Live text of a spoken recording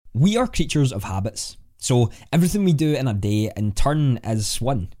We are creatures of habits, so everything we do in a day in turn is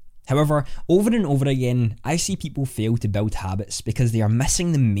one. However, over and over again, I see people fail to build habits because they are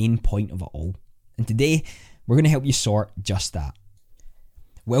missing the main point of it all. And today, we're going to help you sort just that.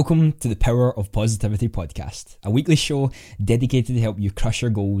 Welcome to the Power of Positivity podcast, a weekly show dedicated to help you crush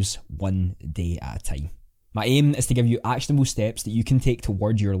your goals one day at a time. My aim is to give you actionable steps that you can take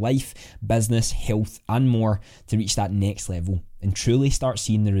towards your life, business, health, and more to reach that next level and truly start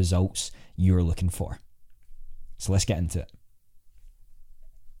seeing the results you're looking for. So let's get into it.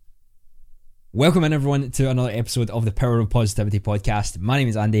 Welcome in everyone to another episode of the Power of Positivity podcast. My name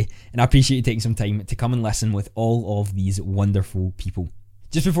is Andy and I appreciate you taking some time to come and listen with all of these wonderful people.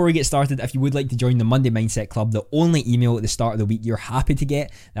 Just before we get started, if you would like to join the Monday Mindset Club, the only email at the start of the week you're happy to get,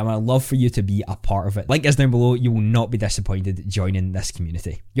 then I would love for you to be a part of it. Link is down below. You will not be disappointed joining this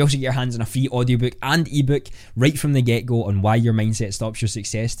community. You also get your hands on a free audiobook and ebook right from the get-go on why your mindset stops your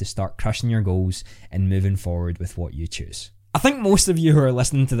success to start crushing your goals and moving forward with what you choose. I think most of you who are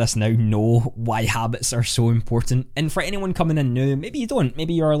listening to this now know why habits are so important. And for anyone coming in new, maybe you don't.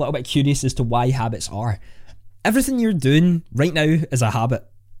 Maybe you're a little bit curious as to why habits are. Everything you're doing right now is a habit.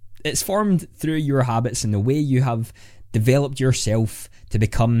 It's formed through your habits and the way you have developed yourself to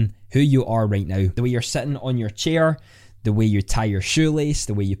become who you are right now. The way you're sitting on your chair, the way you tie your shoelace,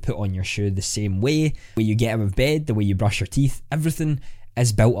 the way you put on your shoe the same way, the way you get out of bed, the way you brush your teeth, everything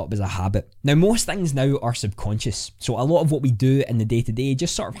is built up as a habit. Now, most things now are subconscious. So a lot of what we do in the day-to-day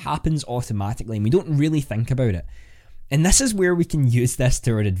just sort of happens automatically and we don't really think about it. And this is where we can use this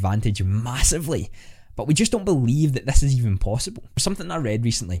to our advantage massively. But we just don't believe that this is even possible. Something I read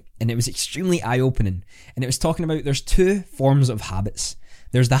recently, and it was extremely eye-opening, and it was talking about there's two forms of habits.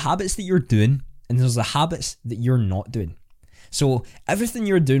 There's the habits that you're doing, and there's the habits that you're not doing. So everything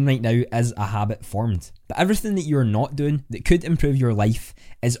you're doing right now is a habit formed. But everything that you're not doing that could improve your life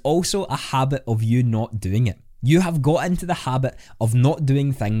is also a habit of you not doing it. You have got into the habit of not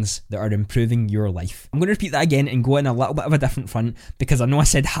doing things that are improving your life. I'm going to repeat that again and go in a little bit of a different front because I know I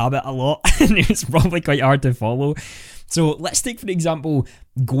said habit a lot and it's probably quite hard to follow. So let's take, for example,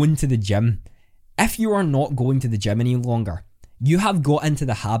 going to the gym. If you are not going to the gym any longer, you have got into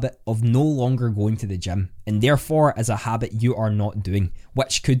the habit of no longer going to the gym and therefore as a habit you are not doing,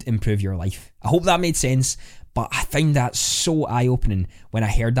 which could improve your life. I hope that made sense, but I found that so eye-opening when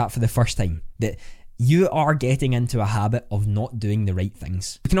I heard that for the first time, that you are getting into a habit of not doing the right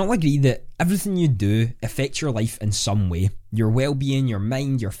things. We can all agree that everything you do affects your life in some way. Your well-being, your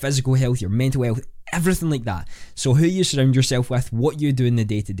mind, your physical health, your mental health, everything like that. So who you surround yourself with, what you do in the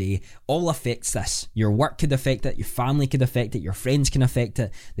day-to-day, all affects this. Your work could affect it, your family could affect it, your friends can affect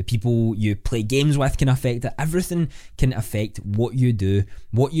it, the people you play games with can affect it. Everything can affect what you do,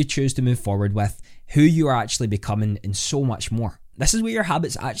 what you choose to move forward with, who you are actually becoming, and so much more. This is where your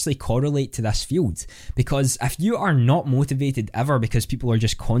habits actually correlate to this field, because if you are not motivated ever because people are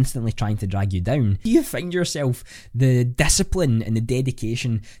just constantly trying to drag you down, you find yourself the discipline and the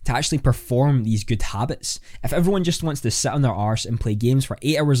dedication to actually perform these good habits. If everyone just wants to sit on their arse and play games for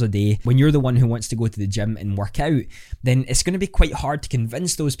 8 hours a day when you're the one who wants to go to the gym and work out, then it's going to be quite hard to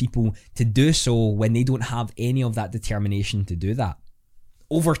convince those people to do so when they don't have any of that determination to do that.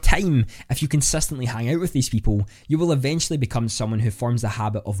 Over time, if you consistently hang out with these people, you will eventually become someone who forms the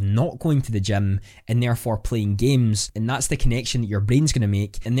habit of not going to the gym and therefore playing games, and that's the connection that your brain's going to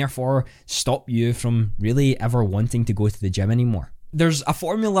make and therefore stop you from really ever wanting to go to the gym anymore. There's a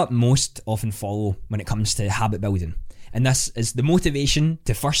formula most often follow when it comes to habit building. And this is the motivation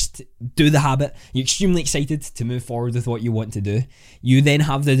to first do the habit. You're extremely excited to move forward with what you want to do. You then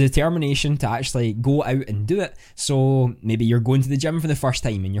have the determination to actually go out and do it. So maybe you're going to the gym for the first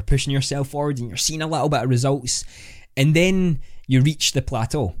time and you're pushing yourself forward and you're seeing a little bit of results. And then you reach the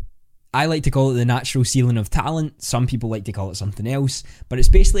plateau. I like to call it the natural ceiling of talent. Some people like to call it something else. But it's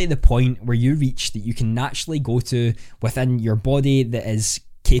basically the point where you reach that you can naturally go to within your body that is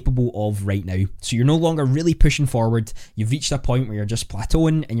capable of right now. So you're no longer really pushing forward. You've reached a point where you're just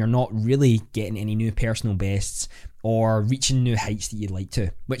plateauing and you're not really getting any new personal bests or reaching new heights that you'd like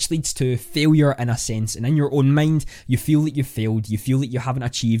to, which leads to failure in a sense. And in your own mind, you feel that you've failed. You feel that you haven't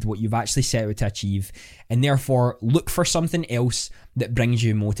achieved what you've actually set out to achieve, and therefore look for something else that brings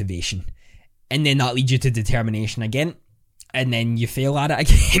you motivation. And then that leads you to determination again. And then you fail at it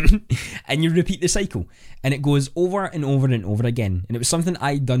again and you repeat the cycle, and it goes over and over and over again. And it was something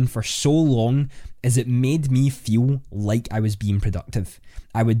I'd done for so long, is it made me feel like I was being productive.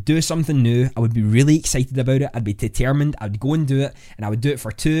 I would do something new, I would be really excited about it, I'd be determined, I'd go and do it, and I would do it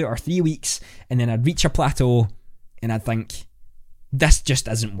for 2 or 3 weeks, and then I'd reach a plateau and I'd think, this just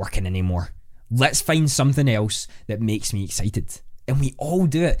isn't working anymore. Let's find something else that makes me excited. And we all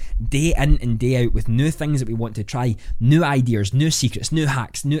do it day in and day out with new things that we want to try, new ideas, new secrets, new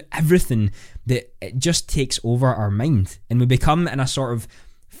hacks, new everything, that it just takes over our mind. And we become in a sort of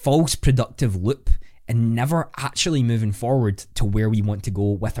false productive loop and never actually moving forward to where we want to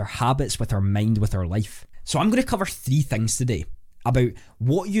go with our habits, with our mind, with our life. So I'm going to cover 3 things today about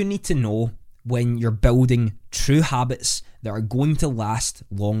what you need to know when you're building true habits that are going to last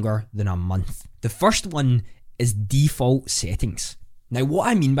longer than a month. The first one is default settings. Now, what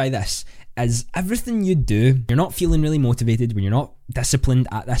I mean by this is everything you do, you're not feeling really motivated, when you're not disciplined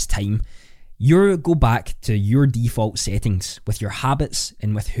at this time, you go back to your default settings with your habits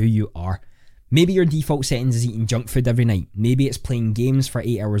and with who you are. Maybe your default settings is eating junk food every night. Maybe it's playing games for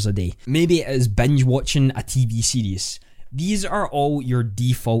 8 hours a day. Maybe it is binge watching a TV series. These are all your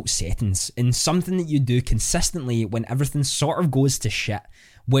default settings and something that you do consistently when everything sort of goes to shit.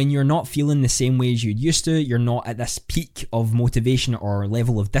 When you're not feeling the same way as you used to, you're not at this peak of motivation or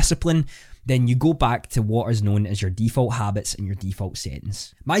level of discipline, then you go back to what is known as your default habits and your default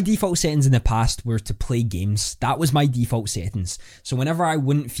settings. My default settings in the past were to play games. That was my default settings. So whenever I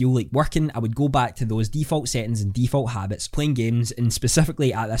wouldn't feel like working, I would go back to those default settings and default habits, playing games, and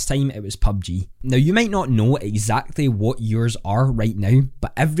specifically at this time it was PUBG. Now, you might not know exactly what yours are right now,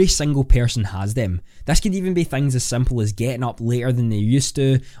 but every single person has them. This could even be things as simple as getting up later than they used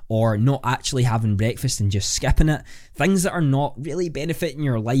to, or not actually having breakfast and just skipping it. Things that are not really benefiting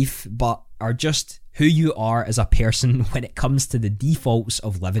your life, but are just who you are as a person when it comes to the defaults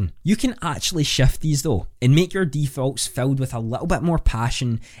of living. You can actually shift these though, and make your defaults filled with a little bit more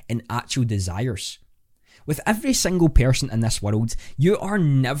passion and actual desires. With every single person in this world, you are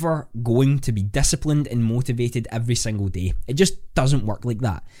never going to be disciplined and motivated every single day. It just doesn't work like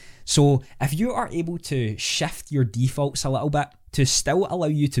that. So if you are able to shift your defaults a little bit to still allow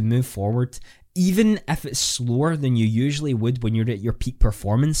you to move forward, even if it's slower than you usually would when you're at your peak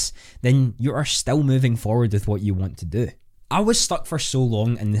performance, then you are still moving forward with what you want to do. I was stuck for so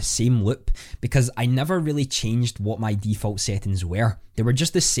long in the same loop because I never really changed what my default settings were. They were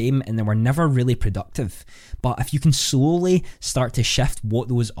just the same and they were never really productive. But if you can slowly start to shift what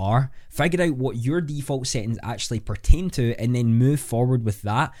those are, figure out what your default settings actually pertain to, and then move forward with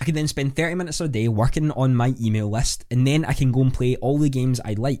that, I can then spend 30 minutes a day working on my email list, and then I can go and play all the games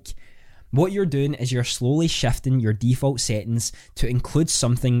I like. What you're doing is you're slowly shifting your default settings to include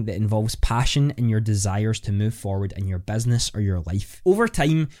something that involves passion and your desires to move forward in your business or your life. Over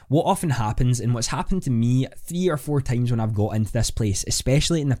time, what often happens, and what's happened to me 3 or 4 times when I've got into this place,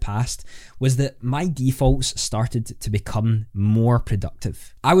 especially in the past, was that my defaults started to become more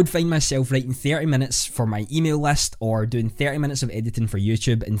productive. I would find myself writing 30 minutes for my email list or doing 30 minutes of editing for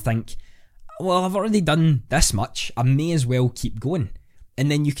YouTube and think, well, I've already done this much, I may as well keep going. And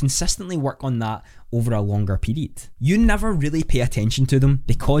then you consistently work on that over a longer period. You never really pay attention to them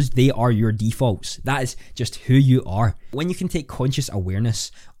because they are your defaults. That is just who you are. When you can take conscious awareness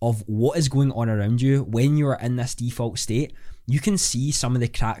of what is going on around you when you are in this default state, you can see some of the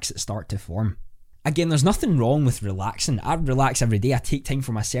cracks that start to form. Again, there's nothing wrong with relaxing. I relax every day. I take time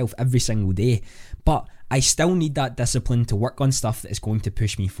for myself every single day. But I still need that discipline to work on stuff that is going to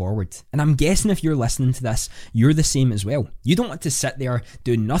push me forward. And I'm guessing if you're listening to this, you're the same as well. You don't want to sit there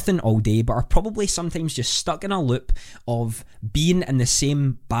doing nothing all day, but are probably sometimes just stuck in a loop of being in the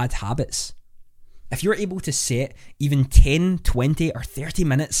same bad habits. If you're able to set even 10, 20 or 30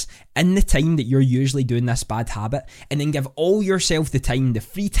 minutes in the time that you're usually doing this bad habit, and then give all yourself the time, the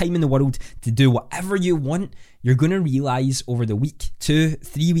free time in the world to do whatever you want, you're going to realise over the week, 2,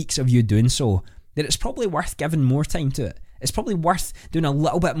 3 weeks of you doing so, that it's probably worth giving more time to it. It's probably worth doing a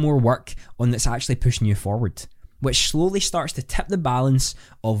little bit more work on that's actually pushing you forward, which slowly starts to tip the balance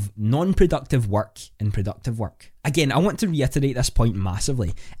of non-productive work and productive work. Again, I want to reiterate this point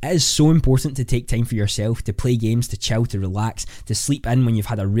massively. It is so important to take time for yourself, to play games, to chill, to relax, to sleep in when you've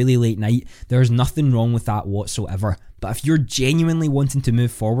had a really late night. There's nothing wrong with that whatsoever. But if you're genuinely wanting to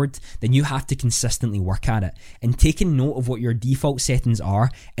move forward, then you have to consistently work at it. And taking note of what your default settings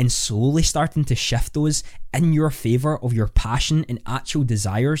are and slowly starting to shift those in your favour of your passion and actual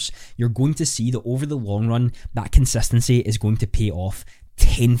desires, you're going to see that over the long run, that consistency is going to pay off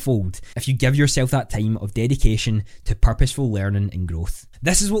tenfold if you give yourself that time of dedication to purposeful learning and growth.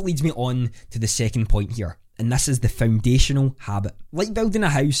 This is what leads me on to the second point here, and this is the foundational habit. Like building a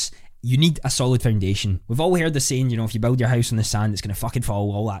house, you need a solid foundation. We've all heard the saying, if you build your house on the sand, it's going to fucking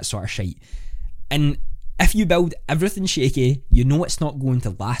fall, all that sort of shite. And if you build everything shaky, you know it's not going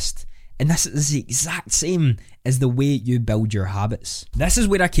to last. And this is the exact same as the way you build your habits. This is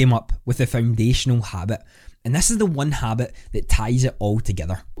where I came up with the foundational habit. And this is the one habit that ties it all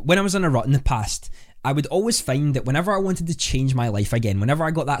together. When I was in a rut in the past, I would always find that whenever I wanted to change my life again, whenever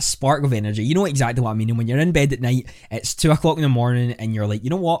I got that spark of energy, you know exactly what I mean. And when you're in bed at night, it's 2 o'clock in the morning and you're like, you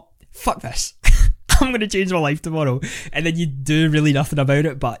know what? Fuck this. I'm going to change my life tomorrow. And then you do really nothing about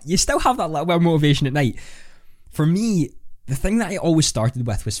it, but you still have that little bit of motivation at night. For me, the thing that I always started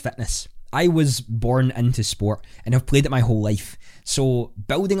with was fitness. I was born into sport and have played it my whole life. So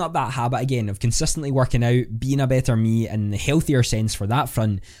building up that habit again of consistently working out, being a better me in the healthier sense for that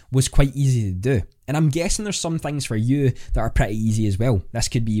front was quite easy to do. And I'm guessing there's some things for you that are pretty easy as well. This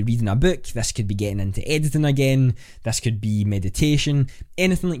could be reading a book, this could be getting into editing again, this could be meditation,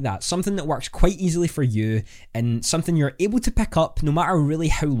 anything like that. Something that works quite easily for you and something you're able to pick up no matter really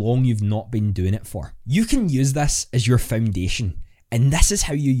how long you've not been doing it for. You can use this as your foundation. And this is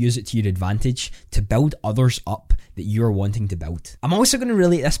how you use it to your advantage to build others up that you're wanting to build. I'm also going to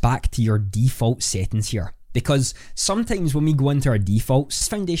relate this back to your default settings here, because sometimes when we go into our defaults, this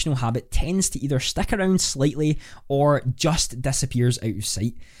foundational habit tends to either stick around slightly or just disappears out of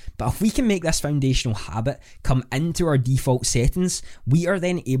sight. But if we can make this foundational habit come into our default settings, we are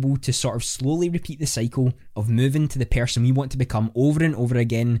then able to sort of slowly repeat the cycle of moving to the person we want to become over and over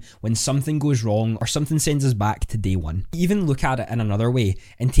again when something goes wrong or something sends us back to day one. Even look at it in another way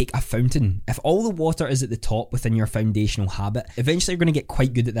and take a fountain. If all the water is at the top within your foundational habit, eventually you're going to get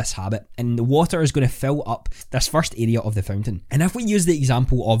quite good at this habit and the water is going to fill up this first area of the fountain. And if we use the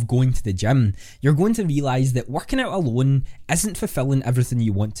example of going to the gym, you're going to realise that working out alone isn't fulfilling everything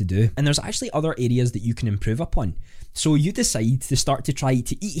you want to do, and there's actually other areas that you can improve upon. So you decide to start to try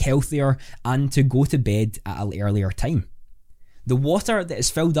to eat healthier and to go to bed at an earlier time. The water that is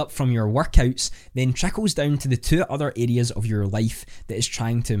filled up from your workouts then trickles down to the 2 other areas of your life that is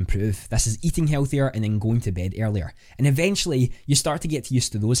trying to improve. This is eating healthier and then going to bed earlier. And eventually you start to get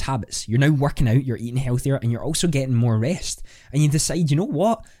used to those habits. You're now working out, you're eating healthier, and you're also getting more rest. And you decide, you know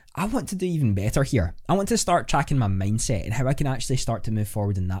what? I want to do even better here. I want to start tracking my mindset and how I can actually start to move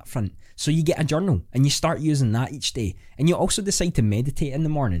forward in that front. So you get a journal and you start using that each day. And you also decide to meditate in the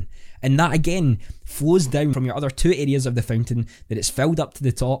morning. And that again flows down from your other 2 areas of the fountain that it's filled up to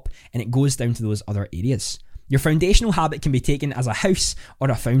the top, and it goes down to those other areas. Your foundational habit can be taken as a house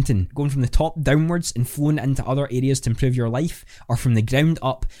or a fountain, going from the top downwards and flowing into other areas to improve your life, or from the ground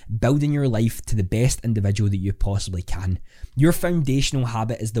up, building your life to the best individual that you possibly can. Your foundational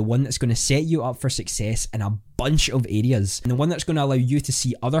habit is the one that's going to set you up for success in a bunch of areas, and the one that's going to allow you to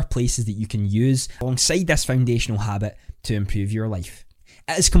see other places that you can use alongside this foundational habit to improve your life.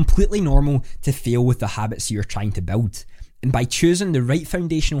 It is completely normal to fail with the habits you're trying to build. And by choosing the right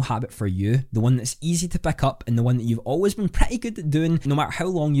foundational habit for you, the one that's easy to pick up and the one that you've always been pretty good at doing, no matter how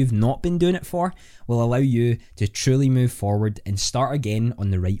long you've not been doing it for, will allow you to truly move forward and start again on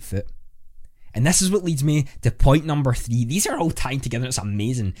the right foot. And this is what leads me to point number 3. These are all tied together, it's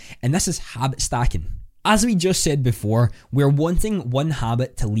amazing. And this is habit stacking. As we just said before, we're wanting one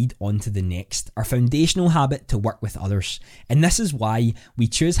habit to lead on to the next, our foundational habit to work with others. And this is why we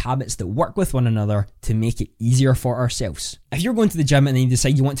choose habits that work with one another to make it easier for ourselves. If you're going to the gym and then you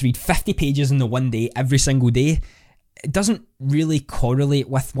decide you want to read 50 pages in the one day every single day, it doesn't really correlate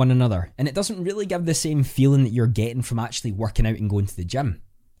with one another. And it doesn't really give the same feeling that you're getting from actually working out and going to the gym.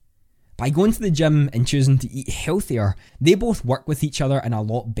 By going to the gym and choosing to eat healthier, they both work with each other in a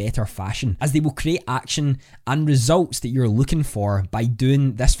lot better fashion, as they will create action and results that you're looking for by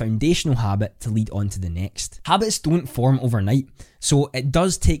doing this foundational habit to lead on to the next. Habits don't form overnight, so it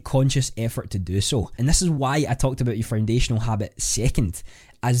does take conscious effort to do so. And this is why I talked about your foundational habit second,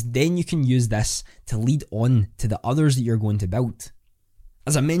 as then you can use this to lead on to the others that you're going to build.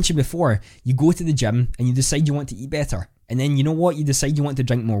 As I mentioned before, you go to the gym and you decide you want to eat better. And then you know what? You decide you want to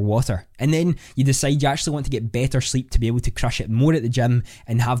drink more water. And then you decide you actually want to get better sleep to be able to crush it more at the gym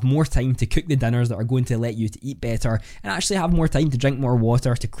and have more time to cook the dinners that are going to let you to eat better and actually have more time to drink more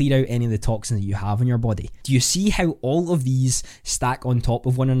water to clear out any of the toxins that you have in your body. Do you see how all of these stack on top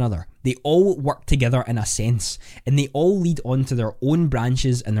of one another? They all work together in a sense, and they all lead on to their own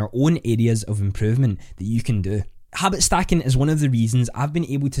branches and their own areas of improvement that you can do. Habit stacking is one of the reasons I've been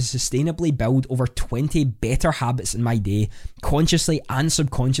able to sustainably build over 20 better habits in my day, consciously and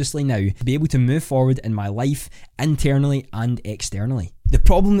subconsciously now, to be able to move forward in my life, internally and externally. The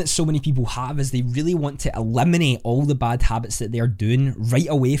problem that so many people have is they really want to eliminate all the bad habits that they're doing right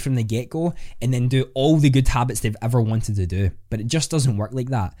away from the get-go and then do all the good habits they've ever wanted to do. But it just doesn't work like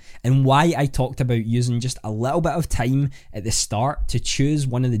that. And why I talked about using just a little bit of time at the start to choose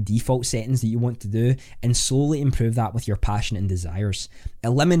one of the default settings that you want to do and slowly improve that with your passion and desires.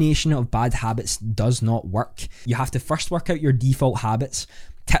 Elimination of bad habits does not work. You have to first work out your default habits,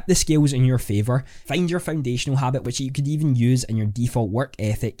 tip the scales in your favour, find your foundational habit, which you could even use in your default work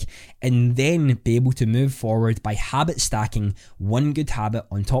ethic, and then be able to move forward by habit stacking one good habit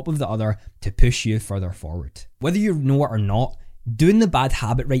on top of the other to push you further forward. Whether you know it or not, doing the bad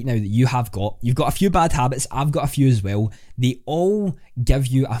habit right now that you've got a few bad habits, I've got a few as well, they all give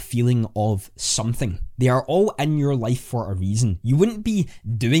you a feeling of something. They are all in your life for a reason. You wouldn't be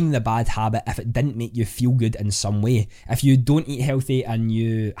doing the bad habit if it didn't make you feel good in some way. If you don't eat healthy and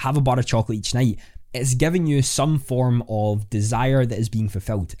you have a bar of chocolate each night, it's giving you some form of desire that is being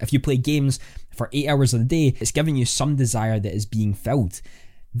fulfilled. If you play games for 8 hours a day, it's giving you some desire that is being filled.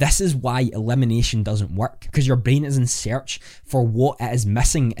 This is why elimination doesn't work, because your brain is in search for what it is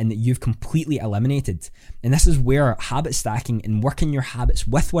missing and that you've completely eliminated. And this is where habit stacking and working your habits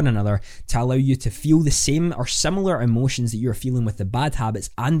with one another to allow you to feel the same or similar emotions that you're feeling with the bad habits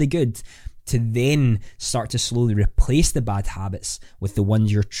and the good, to then start to slowly replace the bad habits with the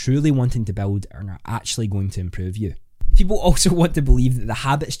ones you're truly wanting to build and are actually going to improve you. People also want to believe that the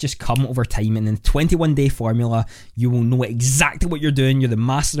habits just come over time, and in the 21-day formula, you will know exactly what you're doing, you're the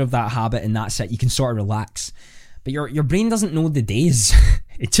master of that habit, and that's it, you can sort of relax. But your brain doesn't know the days,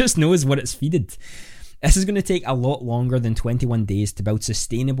 it just knows what it's feeded. This is going to take a lot longer than 21 days to build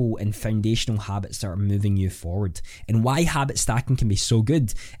sustainable and foundational habits that are moving you forward. And why habit stacking can be so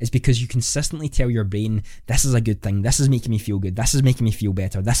good is because you consistently tell your brain, this is a good thing, this is making me feel good, this is making me feel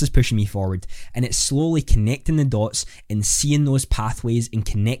better, this is pushing me forward. And it's slowly connecting the dots and seeing those pathways and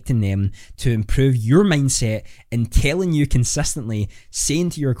connecting them to improve your mindset and telling you consistently, saying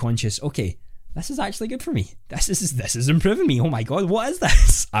to your conscious, okay, this is actually good for me. This is improving me. Oh my God, what is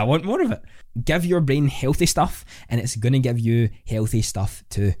this? I want more of it. Give your brain healthy stuff and it's going to give you healthy stuff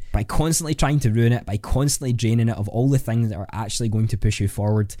too. By constantly trying to ruin it, by constantly draining it of all the things that are actually going to push you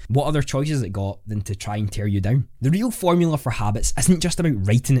forward, what other choices it got than to try and tear you down? The real formula for habits isn't just about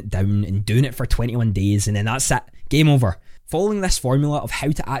writing it down and doing it for 21 days and then that's it. Game over. Following this formula of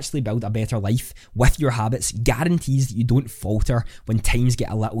how to actually build a better life with your habits guarantees that you don't falter when times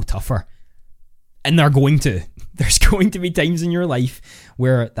get a little tougher. And they're going to. There's going to be times in your life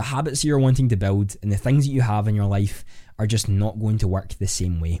where the habits you're wanting to build and the things that you have in your life are just not going to work the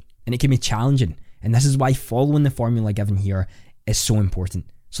same way. And it can be challenging. And this is why following the formula given here is so important.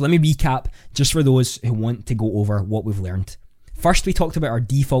 So let me recap just for those who want to go over what we've learned. First, we talked about our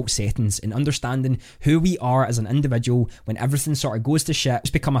default settings and understanding who we are as an individual when everything sort of goes to shit. It's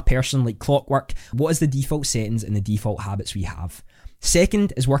become a person like clockwork. What is the default settings and the default habits we have?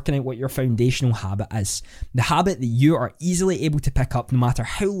 Second is working out what your foundational habit is. The habit that you are easily able to pick up no matter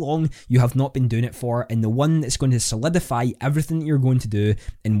how long you have not been doing it for, and the one that's going to solidify everything that you're going to do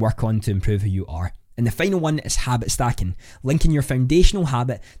and work on to improve who you are. And the final one is habit stacking, linking your foundational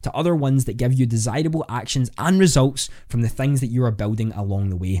habit to other ones that give you desirable actions and results from the things that you are building along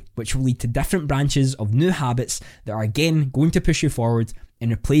the way, which will lead to different branches of new habits that are again going to push you forward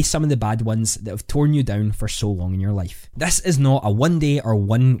and replace some of the bad ones that have torn you down for so long in your life. This is not a 1 day or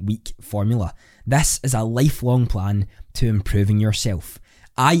 1 week formula. This is a lifelong plan to improving yourself.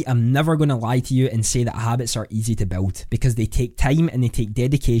 I am never going to lie to you and say that habits are easy to build, because they take time and they take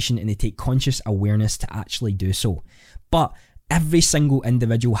dedication and they take conscious awareness to actually do so. But every single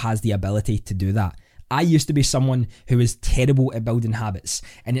individual has the ability to do that. I used to be someone who was terrible at building habits,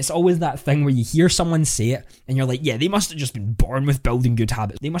 and it's always that thing where you hear someone say it and you're like, yeah, they must have just been born with building good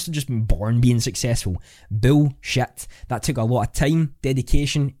habits. They must have just been born being successful. Bullshit. That took a lot of time,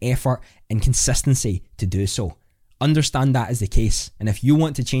 dedication, effort, and consistency to do so. Understand that is the case, and if you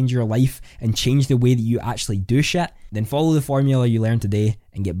want to change your life and change the way that you actually do shit, then follow the formula you learned today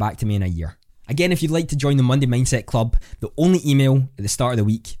and get back to me in a year. Again, if you'd like to join the Monday Mindset Club, the only email at the start of the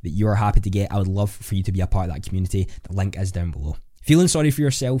week that you are happy to get, I would love for you to be a part of that community. The link is down below. Feeling sorry for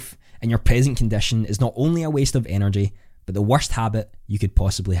yourself and your present condition is not only a waste of energy, but the worst habit you could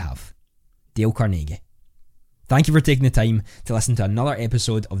possibly have. Dale Carnegie. Thank you for taking the time to listen to another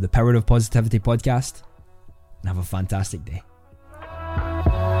episode of the Power of Positivity podcast, and have a fantastic day.